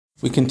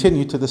We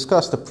continue to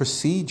discuss the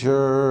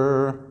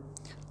procedure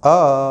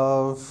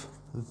of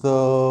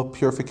the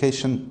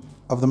purification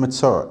of the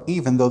Metzora,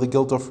 even though the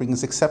guilt offering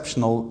is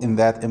exceptional in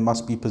that it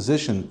must be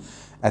positioned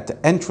at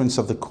the entrance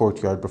of the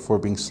courtyard before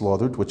being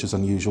slaughtered, which is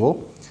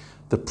unusual.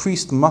 The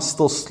priest must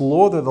still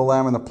slaughter the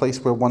lamb in a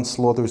place where one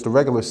slaughters the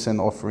regular sin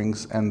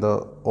offerings and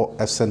the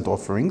ascent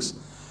offerings,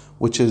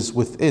 which is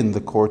within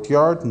the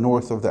courtyard,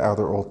 north of the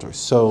outer altar.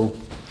 So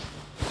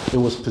it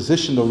was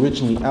positioned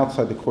originally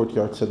outside the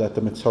courtyard so that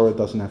the Metzora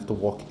doesn't have to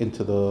walk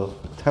into the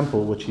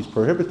temple, which he's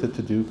prohibited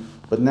to do,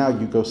 but now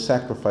you go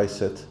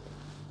sacrifice it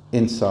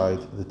inside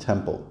the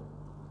temple.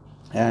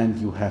 And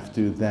you have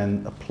to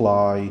then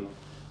apply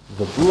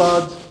the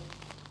blood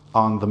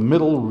on the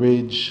middle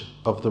ridge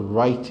of the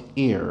right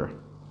ear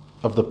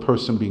of the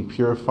person being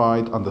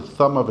purified, on the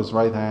thumb of his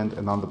right hand,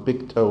 and on the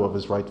big toe of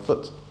his right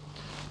foot.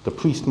 The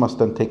priest must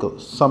then take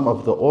some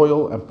of the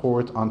oil and pour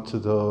it onto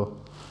the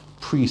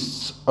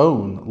priest's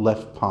own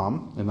left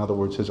palm, in other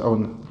words, his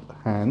own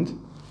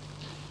hand.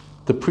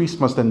 The priest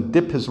must then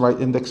dip his right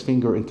index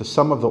finger into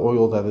some of the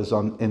oil that is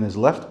in his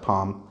left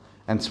palm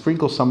and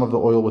sprinkle some of the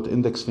oil with the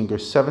index finger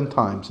 7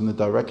 times in the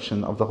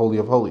direction of the Holy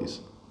of Holies.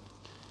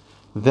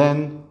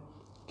 Then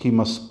he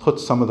must put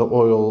some of the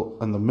oil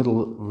on the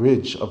middle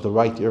ridge of the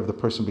right ear of the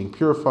person being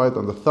purified,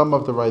 on the thumb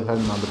of the right hand,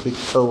 and on the big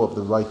toe of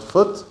the right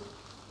foot,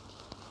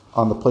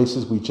 on the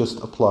places we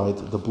just applied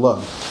the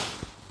blood.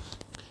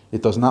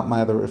 It does not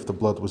matter if the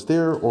blood was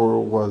there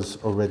or was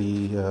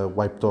already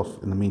wiped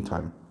off in the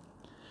meantime.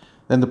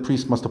 Then the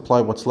priest must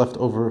apply what's left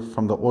over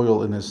from the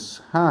oil in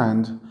his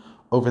hand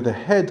over the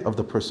head of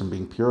the person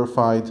being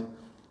purified,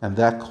 and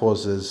that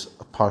causes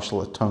a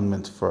partial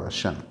atonement for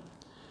Hashem.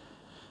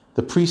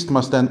 The priest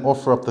must then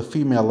offer up the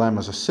female lamb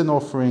as a sin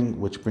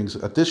offering, which brings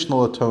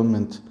additional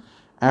atonement.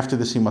 After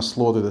this, he must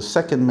slaughter the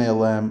second male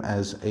lamb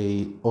as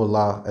a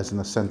olah, as an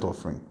ascent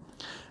offering.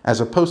 As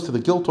opposed to the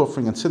guilt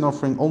offering and sin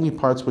offering, only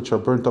parts which are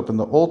burnt up in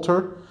the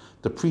altar,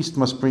 the priest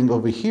must bring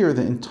over here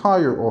the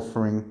entire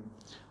offering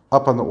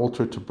up on the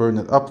altar to burn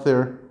it up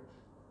there.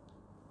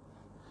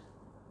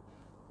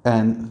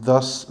 And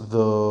thus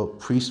the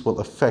priest will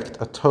effect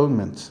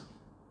atonement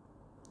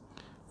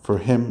for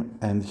him,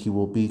 and he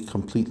will be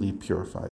completely purified.